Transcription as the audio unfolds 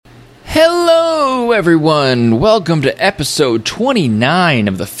Hello, everyone. Welcome to episode 29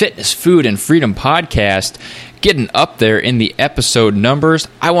 of the Fitness, Food, and Freedom podcast. Getting up there in the episode numbers,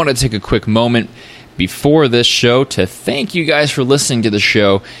 I want to take a quick moment before this show to thank you guys for listening to the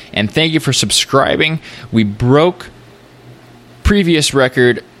show, and thank you for subscribing. We broke previous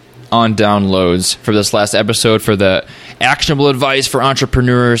record on downloads for this last episode for the actionable advice for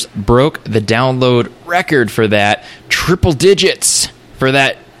entrepreneurs. Broke the download record for that. Triple digits for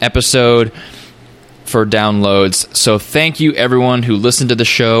that episode for downloads. So thank you everyone who listened to the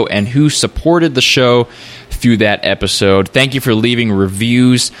show and who supported the show through that episode. Thank you for leaving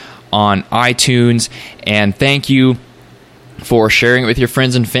reviews on iTunes, and thank you for sharing it with your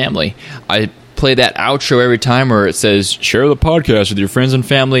friends and family. I play that outro every time where it says share the podcast with your friends and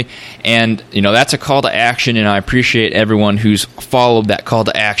family, and that's a call to action, and I appreciate everyone who's followed that call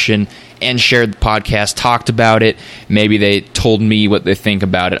to action and shared the podcast, talked about it. Maybe they told me what they think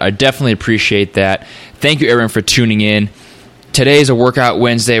about it. I definitely appreciate that. Thank you, everyone, for tuning in. Today is a Workout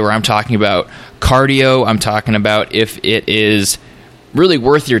Wednesday where I'm talking about cardio. I'm talking about if it is really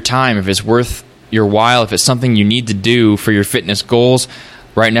worth your time, if it's worth your while, if it's something you need to do for your fitness goals.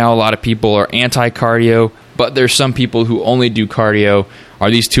 Right now, a lot of people are anti-cardio, but there's some people who only do cardio. Are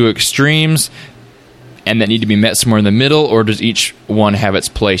these two extremes and that need to be met somewhere in the middle, or does each one have its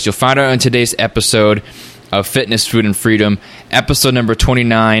place? You'll find out in today's episode of Fitness, Food, and Freedom, episode number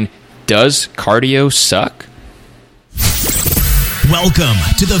 29, Does Cardio Suck? Welcome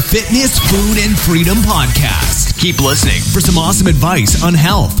to the Fitness, Food, and Freedom podcast. Keep listening for some awesome advice on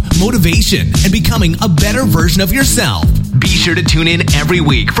health, motivation, and becoming a better version of yourself. Be sure to tune in every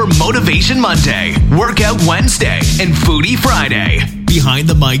week for Motivation Monday, Workout Wednesday, and Foodie Friday. Behind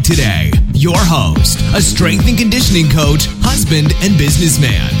the mic today, your host, a strength and conditioning coach, husband, and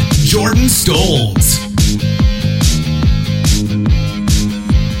businessman, Jordan Stolz.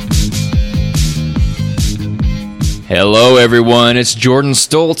 Hello, everyone. It's Jordan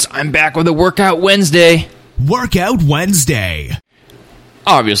Stolz. I'm back with a Workout Wednesday. Workout Wednesday.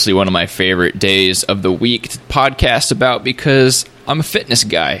 Obviously, one of my favorite days of the week to podcast about because I'm a fitness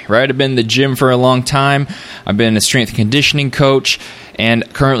guy, right? I've been in the gym for a long time. I've been a strength and conditioning coach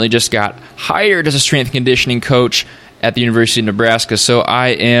and currently just got hired as a strength and conditioning coach at the University of Nebraska. So I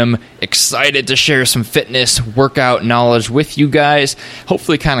am excited to share some fitness workout knowledge with you guys,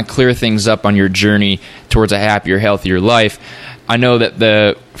 hopefully kind of clear things up on your journey towards a happier, healthier life. I know that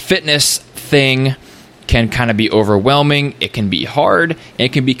the fitness thing can kind of be overwhelming, it can be hard, and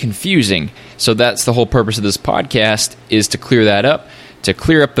it can be confusing. So that's the whole purpose of this podcast, is to clear that up, to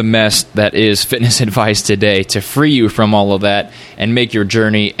clear up the mess that is fitness advice today, to free you from all of that and make your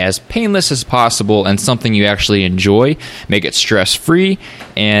journey as painless as possible and something you actually enjoy, make it stress-free,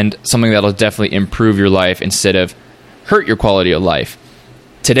 and something that'll definitely improve your life instead of hurt your quality of life.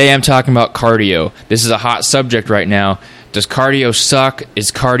 Today I'm talking about cardio. This is a hot subject right now. Does cardio suck?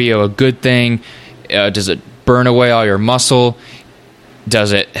 Is cardio a good thing? Does it burn away all your muscle?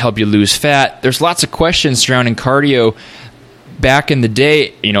 Does it help you lose fat? There's lots of questions surrounding cardio. Back in the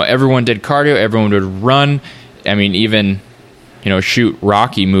day, everyone did cardio. Everyone would run. I mean, even, shoot,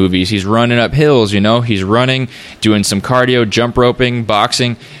 Rocky movies. He's running up hills, He's running, doing some cardio, jump roping,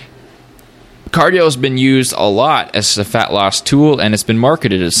 boxing. Cardio has been used a lot as a fat loss tool, and it's been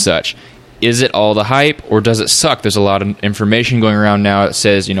marketed as such. Is it all the hype, or does it suck? There's a lot of information going around now that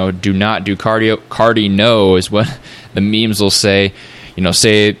says, do not do cardio. Cardi-no is what the memes will say.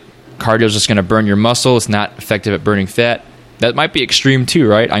 Say cardio is just going to burn your muscle. It's not effective at burning fat. That might be extreme too,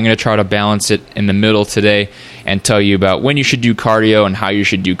 right? I'm going to try to balance it in the middle today and tell you about when you should do cardio and how you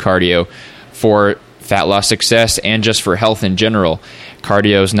should do cardio for fat loss success and just for health in general.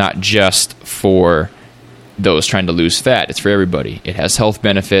 Cardio is not just for those trying to lose fat. It's for everybody. It has health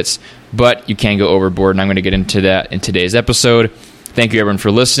benefits, but you can go overboard, and I'm going to get into that in today's episode. Thank you, everyone,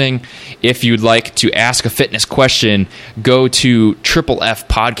 for listening. If you'd like to ask a fitness question, go to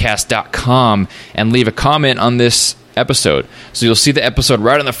triplefpodcast.com and leave a comment on this episode. So you'll see the episode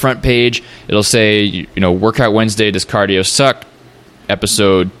right on the front page. It'll say, Workout Wednesday, Does Cardio Suck?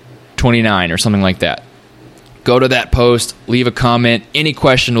 Episode 29 or something like that. Go to that post, leave a comment. Any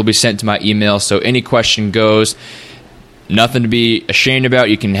question will be sent to my email, so any question goes. Nothing to be ashamed about.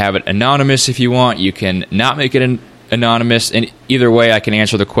 You can have it anonymous if you want. You can not make it anonymous. And either way, I can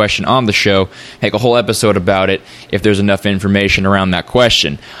answer the question on the show, make a whole episode about it if there's enough information around that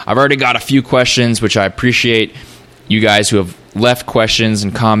question. I've already got a few questions, which I appreciate you guys who have left questions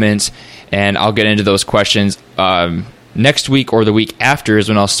and comments, and I'll get into those questions next week or the week after is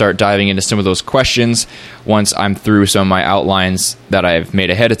when I'll start diving into some of those questions once I'm through some of my outlines that I've made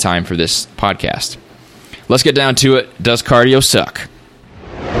ahead of time for this podcast. Let's get down to it. Does cardio suck?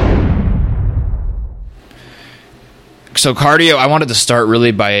 So cardio, I wanted to start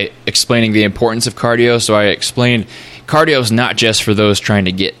really by explaining the importance of cardio. So I explained cardio is not just for those trying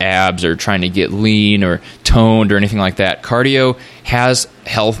to get abs or trying to get lean or toned or anything like that. Cardio has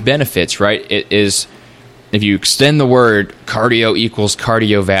health benefits, right? It is, if you extend the word, cardio equals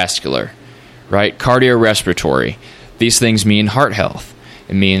cardiovascular, right? Cardiorespiratory. These things mean heart health.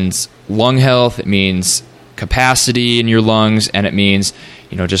 It means lung health. It means capacity in your lungs, and it means,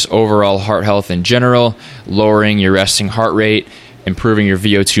 just overall heart health in general, lowering your resting heart rate, improving your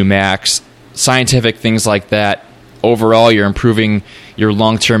VO2 max, scientific things like that. Overall, you're improving your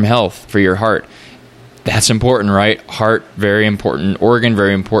long-term health for your heart. That's important, right? Heart, very important organ,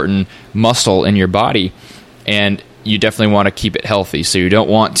 very important muscle in your body, and you definitely want to keep it healthy. So you don't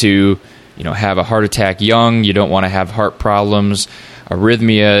want to, have a heart attack young. You don't want to have heart problems,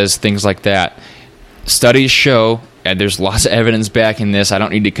 arrhythmias, things like that. Studies show, and there's lots of evidence backing this, I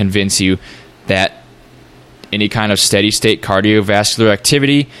don't need to convince you, that any kind of steady state cardiovascular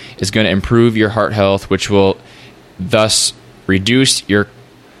activity is going to improve your heart health, which will thus reduce your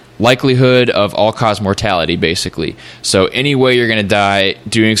likelihood of all-cause mortality, basically. So any way you're going to die,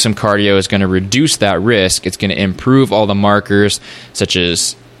 doing some cardio is going to reduce that risk. It's going to improve all the markers, such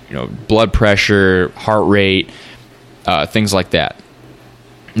as blood pressure, heart rate, things like that.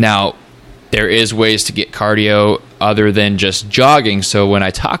 Now, there is ways to get cardio other than just jogging. So when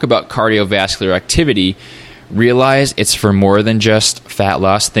I talk about cardiovascular activity, realize it's for more than just fat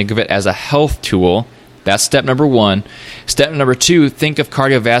loss. Think of it as a health tool. That's step number one. Step number two, think of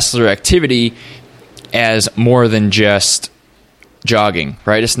cardiovascular activity as more than just jogging,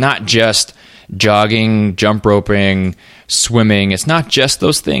 right? It's not just jogging, jump roping, swimming. It's not just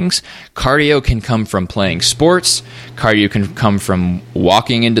those things. Cardio can come from playing sports. Cardio can come from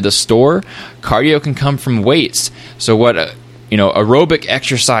walking into the store. Cardio can come from weights. So what aerobic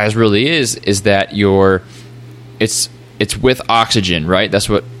exercise really is that it's with oxygen, right? That's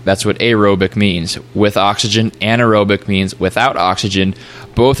what aerobic means. With oxygen. Anaerobic means without oxygen.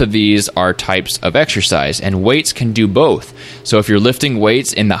 Both of these are types of exercise, and weights can do both. So if you're lifting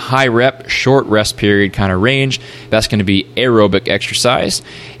weights in the high rep, short rest period kind of range, that's going to be aerobic exercise.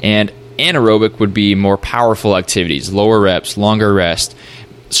 And anaerobic would be more powerful activities, lower reps, longer rest,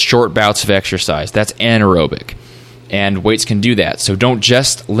 short bouts of exercise. That's anaerobic. And weights can do that. So don't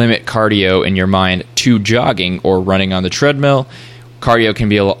just limit cardio in your mind to jogging or running on the treadmill. Cardio can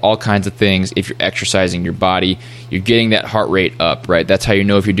be all kinds of things. If you're exercising your body, you're getting that heart rate up, right? That's how you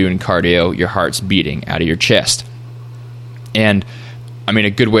know if you're doing cardio, your heart's beating out of your chest. And a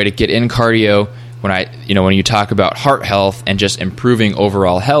good way to get in cardio when you talk about heart health and just improving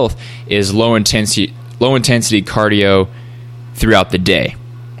overall health is low intensity cardio throughout the day.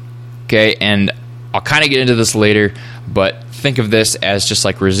 Okay, and I'll kind of get into this later, but think of this as just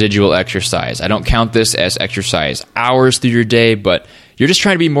like residual exercise. I don't count this as exercise hours through your day, but you're just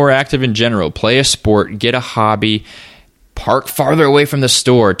trying to be more active in general. Play a sport, get a hobby, park farther away from the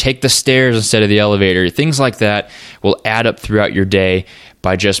store, take the stairs instead of the elevator. Things like that will add up throughout your day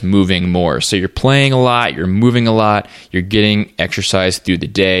by just moving more. So you're playing a lot, you're moving a lot, you're getting exercise through the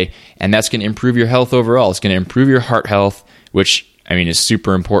day, and that's going to improve your health overall. It's going to improve your heart health, which is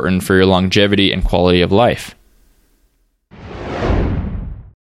super important for your longevity and quality of life.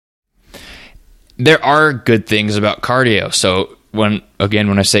 There are good things about cardio. So when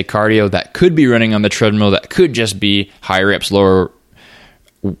I say cardio, that could be running on the treadmill, that could just be high reps, lower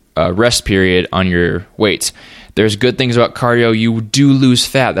rest period on your weights. There's good things about cardio. You do lose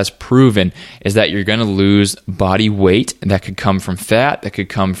fat. That's proven, is that you're going to lose body weight. That could come from fat. That could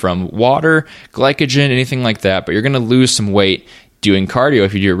come from water, glycogen, anything like that. But you're going to lose some weight doing cardio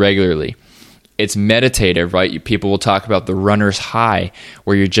if you do it regularly. It's meditative, right? People will talk about the runner's high,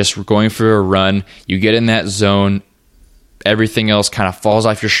 where you're just going for a run. You get in that zone. Everything else kind of falls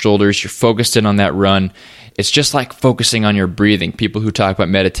off your shoulders. You're focused in on that run. It's just like focusing on your breathing. People who talk about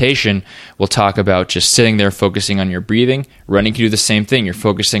meditation will talk about just sitting there focusing on your breathing. Running can do the same thing. You're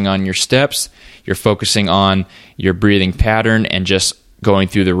focusing on your steps. You're focusing on your breathing pattern and just going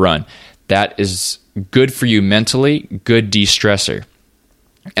through the run. That is good for you mentally, good de-stressor.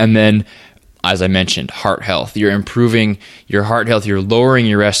 And then, as I mentioned, heart health. You're improving your heart health. You're lowering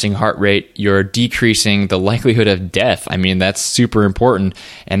your resting heart rate. You're decreasing the likelihood of death. That's super important,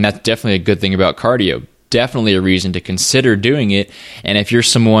 and that's definitely a good thing about cardio. Definitely a reason to consider doing it. And if you're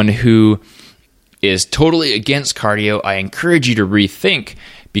someone who is totally against cardio, I encourage you to rethink,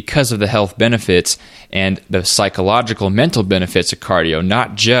 because of the health benefits and the psychological, mental benefits of cardio,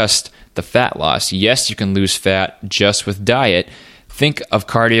 not just the fat loss. Yes, you can lose fat just with diet. Think of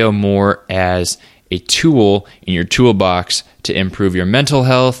cardio more as a tool in your toolbox to improve your mental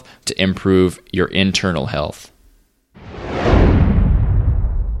health, to improve your internal health.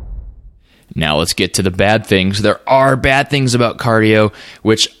 Now let's get to the bad things. There are bad things about cardio,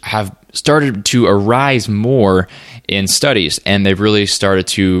 which have started to arise more in studies, and they've really started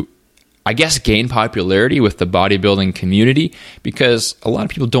to, I guess, gain popularity with the bodybuilding community because a lot of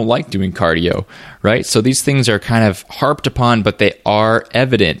people don't like doing cardio, right? So these things are kind of harped upon, but they are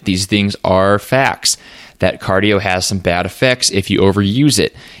evident. These things are facts that cardio has some bad effects if you overuse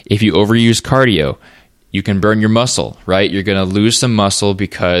it. If you overuse cardio, you can burn your muscle, right? You're going to lose some muscle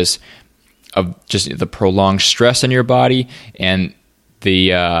because of just the prolonged stress in your body and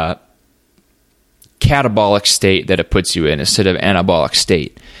the catabolic state that it puts you in instead of anabolic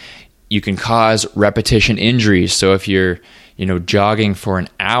state. You can cause repetition injuries. So if you're, jogging for an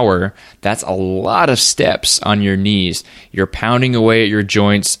hour, that's a lot of steps on your knees. You're pounding away at your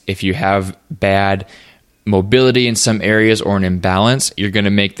joints. If you have bad mobility in some areas or an imbalance, you're going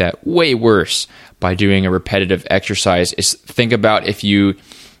to make that way worse by doing a repetitive exercise. Think about if you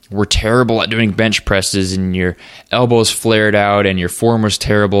were terrible at doing bench presses and your elbows flared out and your form was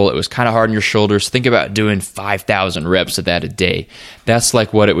terrible. It was kind of hard on your shoulders. Think about doing 5,000 reps of that a day. That's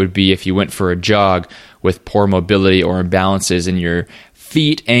like what it would be if you went for a jog with poor mobility or imbalances in your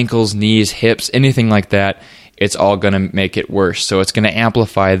feet, ankles, knees, hips, anything like that. It's all going to make it worse. So it's going to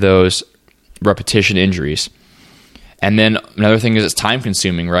amplify those repetition injuries. And then another thing is it's time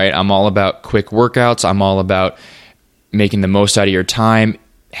consuming, right? I'm all about quick workouts. I'm all about making the most out of your time,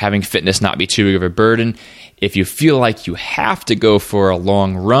 having fitness not be too big of a burden. If you feel like you have to go for a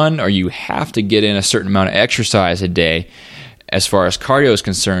long run or you have to get in a certain amount of exercise a day, as far as cardio is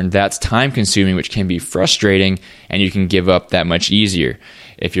concerned, that's time consuming, which can be frustrating, and you can give up that much easier.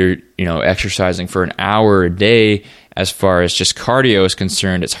 If you're, exercising for an hour a day, as far as just cardio is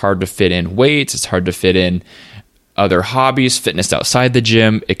concerned, it's hard to fit in weights, it's hard to fit in other hobbies, fitness outside the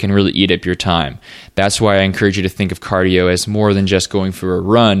gym. It can really eat up your time. That's why I encourage you to think of cardio as more than just going for a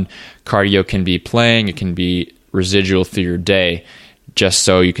run. Cardio can be playing, it can be residual through your day, just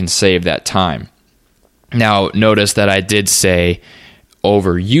so you can save that time. Now, notice that I did say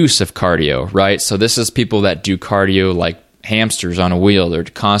overuse of cardio, right? So this is people that do cardio like hamsters on a wheel. They're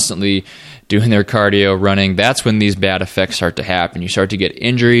constantly doing their cardio, running. That's when these bad effects start to happen. You start to get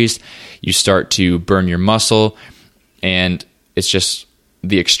injuries, you start to burn your muscle, and it's just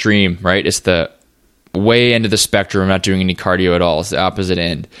the extreme, right? It's the way end of the spectrum, not doing any cardio at all. It's the opposite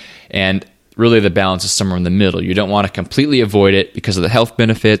end. And really the balance is somewhere in the middle. You don't want to completely avoid it because of the health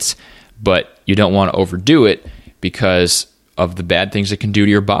benefits, but you don't want to overdo it because of the bad things it can do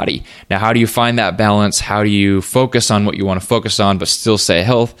to your body. Now, how do you find that balance? How do you focus on what you want to focus on, but still stay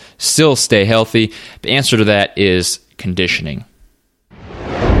healthy? The answer to that is conditioning.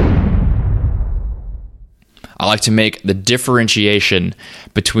 I like to make the differentiation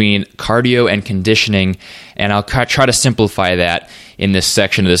between cardio and conditioning, and I'll try to simplify that in this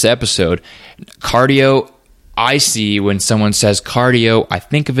section of this episode. Cardio, I see when someone says cardio, I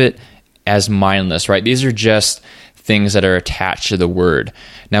think of it as mindless, right? These are just things that are attached to the word.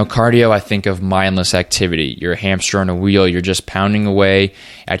 Now, cardio, I think of mindless activity. You're a hamster on a wheel. You're just pounding away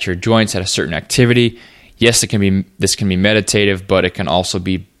at your joints at a certain activity. Yes, this can be meditative, but it can also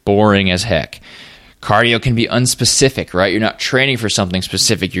be boring as heck. Cardio can be unspecific, right? You're not training for something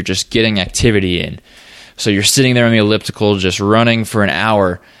specific. You're just getting activity in. So you're sitting there on the elliptical just running for an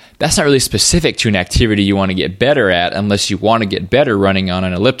hour. That's not really specific to an activity you want to get better at unless you want to get better running on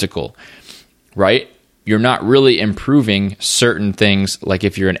an elliptical, right? You're not really improving certain things. Like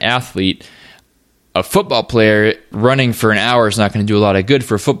if you're an athlete, a football player running for an hour is not going to do a lot of good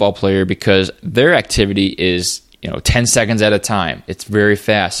for a football player because their activity is 10 seconds at a time. It's very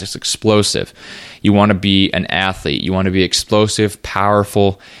fast. It's explosive. You want to be an athlete. You want to be explosive,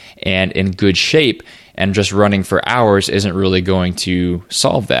 powerful, and in good shape. And just running for hours isn't really going to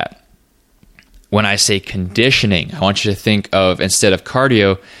solve that. When I say conditioning, I want you to think of, instead of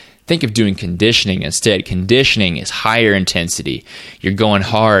cardio, think of doing conditioning instead. Conditioning is higher intensity. You're going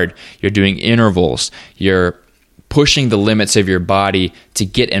hard. You're doing intervals. You're pushing the limits of your body to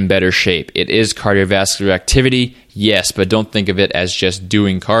get in better shape. It is cardiovascular activity, yes, but don't think of it as just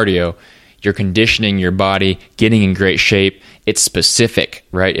doing cardio. You're conditioning your body, getting in great shape. It's specific,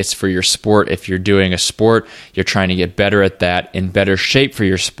 right? It's for your sport. If you're doing a sport, you're trying to get better at that, in better shape for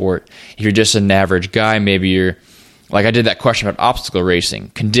your sport. If you're just an average guy, maybe you're, like I did that question about obstacle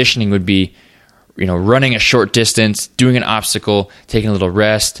racing. Conditioning would be, running a short distance, doing an obstacle, taking a little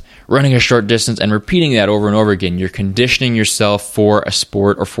rest, running a short distance, and repeating that over and over again. You're conditioning yourself for a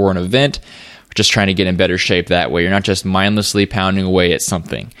sport or for an event, just trying to get in better shape that way. You're not just mindlessly pounding away at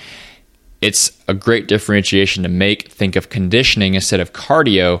something. it's a great differentiation to make. Think of conditioning instead of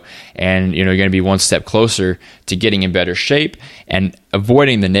cardio, and you're going to be one step closer to getting in better shape and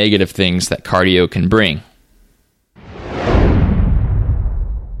avoiding the negative things that cardio can bring.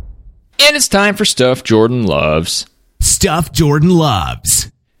 And it's time for Stuff Jordan Loves. Stuff Jordan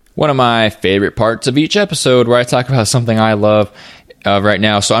Loves. One of my favorite parts of each episode where I talk about something I love right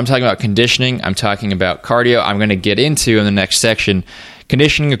now. So I'm talking about conditioning. I'm talking about cardio. I'm going to get into, in the next section,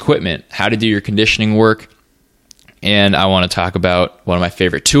 conditioning equipment, how to do your conditioning work. And I want to talk about one of my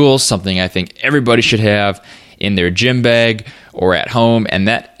favorite tools, something I think everybody should have in their gym bag or at home, and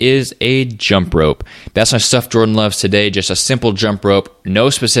that is a jump rope. That's my Stuff Jordan Loves today, just a simple jump rope, no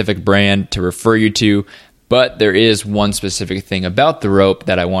specific brand to refer you to, but there is one specific thing about the rope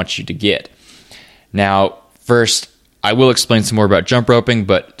that I want you to get. Now, first, I will explain some more about jump roping,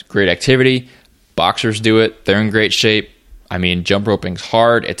 but great activity. Boxers do it. They're in great shape. I mean, jump roping's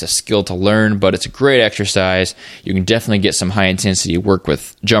hard. It's a skill to learn, but it's a great exercise. You can definitely get some high-intensity work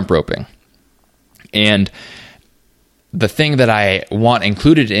with jump roping. And the thing that I want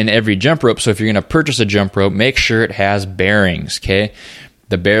included in every jump rope, so if you're going to purchase a jump rope, make sure it has bearings, okay?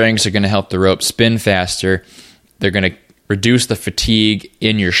 The bearings are going to help the rope spin faster. They're going to reduce the fatigue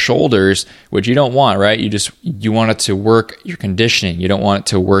in your shoulders, which you don't want, right? You want it to work your conditioning. You don't want it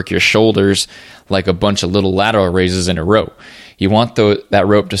to work your shoulders like a bunch of little lateral raises in a row. You want that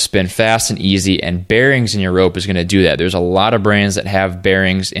rope to spin fast and easy, and bearings in your rope is going to do that. There's a lot of brands that have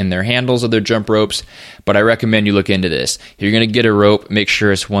bearings in their handles of their jump ropes, but I recommend you look into this. If you're going to get a rope, make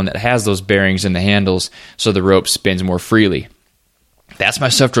sure it's one that has those bearings in the handles so the rope spins more freely. That's my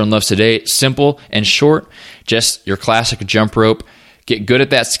Stuff Jordan Loves today. Simple and short, just your classic jump rope. Get good at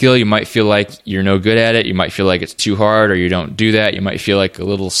that skill. You might feel like you're no good at it. You might feel like it's too hard, or you don't do that. You might feel like a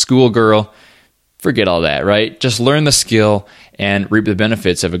little schoolgirl. Forget all that, right? Just learn the skill and reap the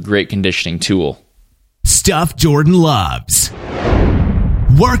benefits of a great conditioning tool. Stuff Jordan Loves.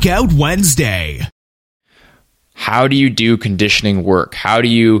 Workout Wednesday. How do you do conditioning work? How do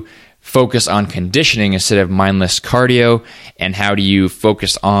you focus on conditioning instead of mindless cardio? And how do you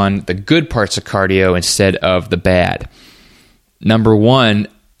focus on the good parts of cardio instead of the bad? Number one,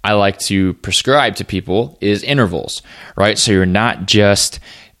 I like to prescribe to people is intervals, right? So you're not just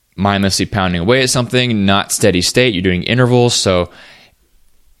mindlessly pounding away at something, not steady state. You're doing intervals, so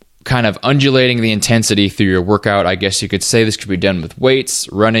kind of undulating the intensity through your workout. I guess you could say this could be done with weights,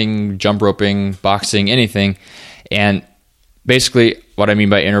 running, jump roping, boxing, anything. And basically, what I mean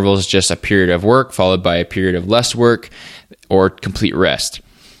by intervals is just a period of work followed by a period of less work or complete rest.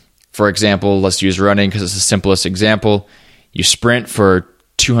 For example, let's use running because it's the simplest example. You sprint for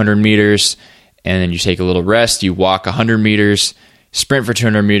 200 meters, and then you take a little rest. You walk 100 meters, sprint for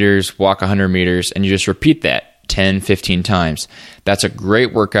 200 meters, walk 100 meters, and you just repeat that 10, 15 times. That's a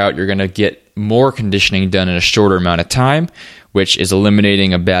great workout. You're going to get more conditioning done in a shorter amount of time, which is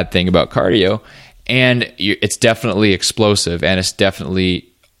eliminating a bad thing about cardio. And it's definitely explosive, and it's actually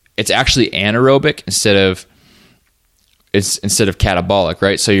anaerobic instead of catabolic,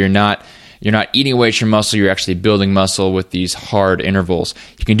 right? So you're not eating away at your muscle, you're actually building muscle with these hard intervals.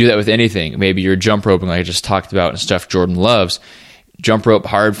 You can do that with anything. Maybe you're jump roping like I just talked about and Stuff Jordan Loves. Jump rope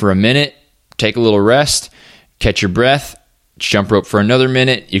hard for a minute, take a little rest, catch your breath, jump rope for another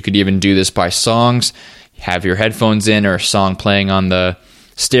minute. You could even do this by songs. Have your headphones in or a song playing on the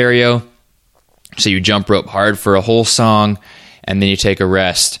stereo. So you jump rope hard for a whole song, and then you take a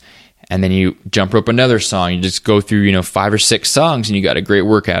rest, and then you jump rope another song. You just go through 5 or 6 songs, and you got a great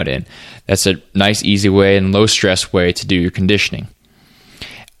workout in. That's a nice, easy way and low stress way to do your conditioning.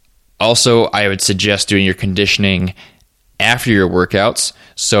 Also, I would suggest doing your conditioning after your workouts.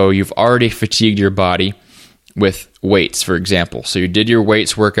 So you've already fatigued your body with weights, for example. So you did your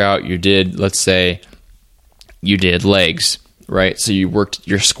weights workout. Let's say you did legs, right? So you worked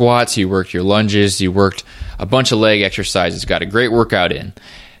your squats, you worked your lunges, you worked a bunch of leg exercises, got a great workout in.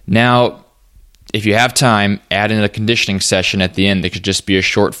 Now, if you have time, add in a conditioning session at the end. That could just be a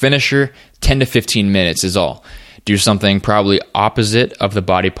short finisher, 10 to 15 minutes is all. Do something probably opposite of the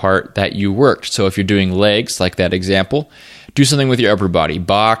body part that you worked. So if you're doing legs, like that example, do something with your upper body.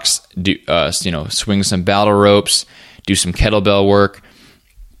 Box, swing some battle ropes, do some kettlebell work.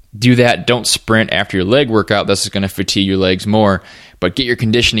 Do that. Don't sprint after your leg workout. This is going to fatigue your legs more. But get your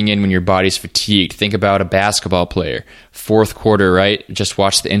conditioning in when your body's fatigued. Think about a basketball player. Fourth quarter, right? Just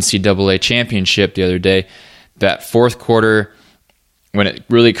watched the NCAA championship the other day. That fourth quarter, when it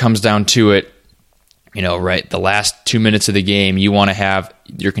really comes down to it, right, the last 2 minutes of the game, you want to have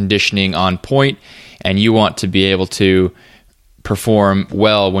your conditioning on point, and you want to be able to perform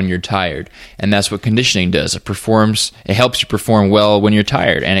well when you're tired. And that's what conditioning does. It helps you perform well when you're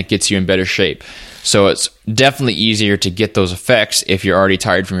tired, and it gets you in better shape. So it's definitely easier to get those effects if you're already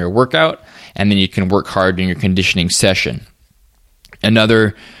tired from your workout, and then you can work hard in your conditioning session.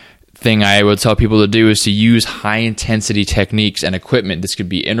 Another thing I would tell people to do is to use high-intensity techniques and equipment. This could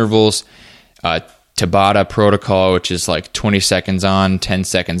be intervals, Tabata protocol, which is like 20 seconds on, 10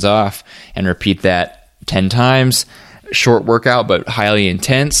 seconds off, and repeat that 10 times. Short workout, but highly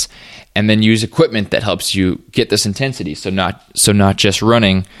intense. And then use equipment that helps you get this intensity. So not just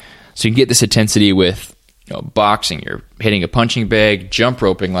running. So you can get this intensity with boxing. You're hitting a punching bag, jump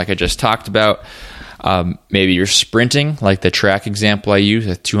roping like I just talked about. Maybe you're sprinting, like the track example I use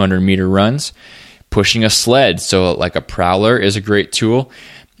with 200-meter runs. Pushing a sled, so like a prowler is a great tool.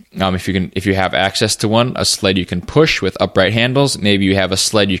 If you have access to one, a sled you can push with upright handles. Maybe you have a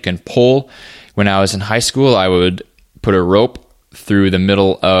sled you can pull. When I was in high school, I would put a rope through the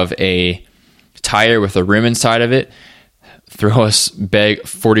middle of a tire with a rim inside of it, throw a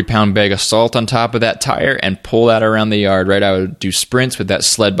 40-pound bag of salt on top of that tire, and pull that around the yard. Right, I would do sprints with that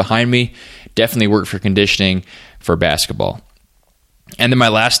sled behind me. Definitely work for conditioning for basketball. And then my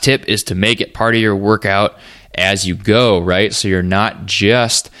last tip is to make it part of your workout as you go, right? So you're not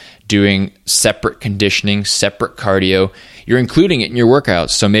just doing separate conditioning, separate cardio. You're including it in your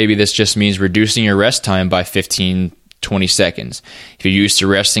workouts. So maybe this just means reducing your rest time by 15, 20 seconds. If you're used to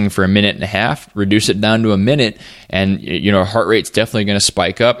resting for a minute and a half, reduce it down to a minute, and heart rate's definitely going to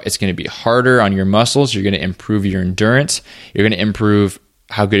spike up. It's going to be harder on your muscles. You're going to improve your endurance. You're going to improve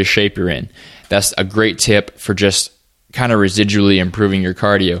how good a shape you're in. That's a great tip for just kind of residually improving your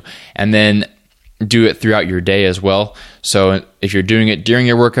cardio. And then do it throughout your day as well. So if you're doing it during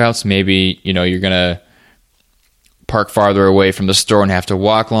your workouts, maybe you're going to park farther away from the store and have to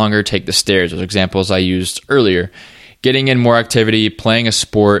walk longer, take the stairs. Those examples I used earlier. Getting in more activity, playing a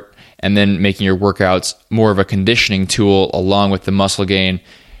sport, and then making your workouts more of a conditioning tool along with the muscle gain.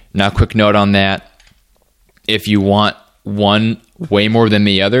 Now, quick note on that. If you want one way more than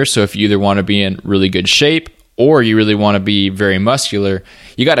the other, so if you either want to be in really good shape or you really want to be very muscular,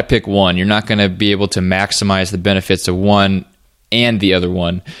 you got to pick one. You're not going to be able to maximize the benefits of one and the other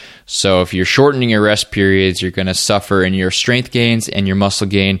one. So if you're shortening your rest periods, you're going to suffer in your strength gains and your muscle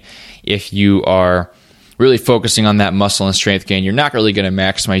gain. If you are really focusing on that muscle and strength gain, you're not really going to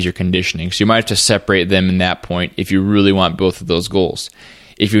maximize your conditioning. So you might have to separate them in that point if you really want both of those goals.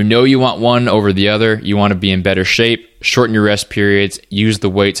 If you know you want one over the other, you want to be in better shape, shorten your rest periods, use the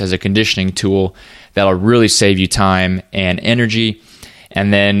weights as a conditioning tool. That'll really save you time and energy.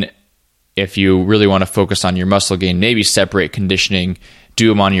 And then if you really want to focus on your muscle gain, maybe separate conditioning, do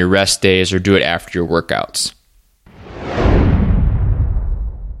them on your rest days or do it after your workouts.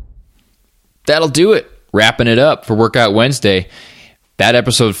 That'll do it. Wrapping it up for Workout Wednesday. That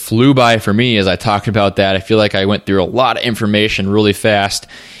episode flew by for me as I talked about that. I feel like I went through a lot of information really fast.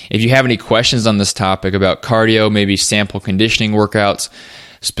 If you have any questions on this topic about cardio, maybe sample conditioning workouts,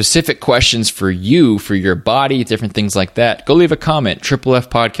 specific questions for you, for your body, different things like that, go leave a comment,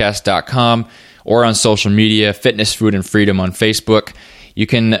 triplefpodcast.com, or on social media, Fitness, Food, and Freedom on Facebook. You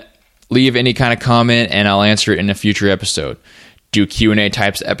can leave any kind of comment, and I'll answer it in a future episode. Do Q&A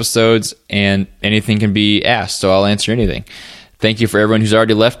types episodes, and anything can be asked, so I'll answer anything. Thank you for everyone who's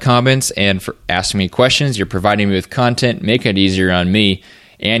already left comments and for asking me questions. You're providing me with content, make it easier on me,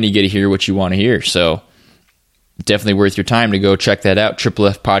 and you get to hear what you want to hear. So definitely worth your time to go check that out,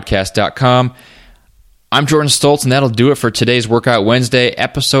 triplefpodcast.com. I'm Jordan Stoltz, and that'll do it for today's Workout Wednesday,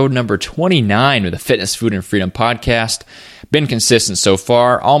 episode number 29 of the Fitness, Food, and Freedom podcast. Been consistent so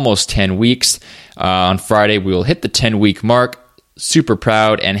far, almost 10 weeks. On Friday, we will hit the 10-week mark. Super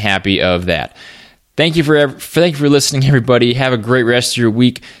proud and happy of that. Thank you for listening, everybody. Have a great rest of your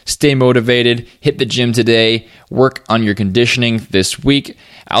week. Stay motivated. Hit the gym today. Work on your conditioning this week.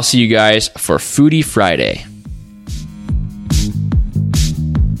 I'll see you guys for Foodie Friday.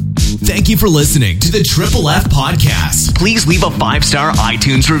 Thank you for listening to the Triple F Podcast. Please leave a 5-star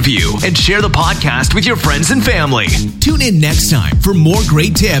iTunes review and share the podcast with your friends and family. Tune in next time for more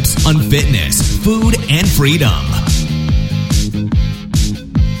great tips on fitness, food, and freedom.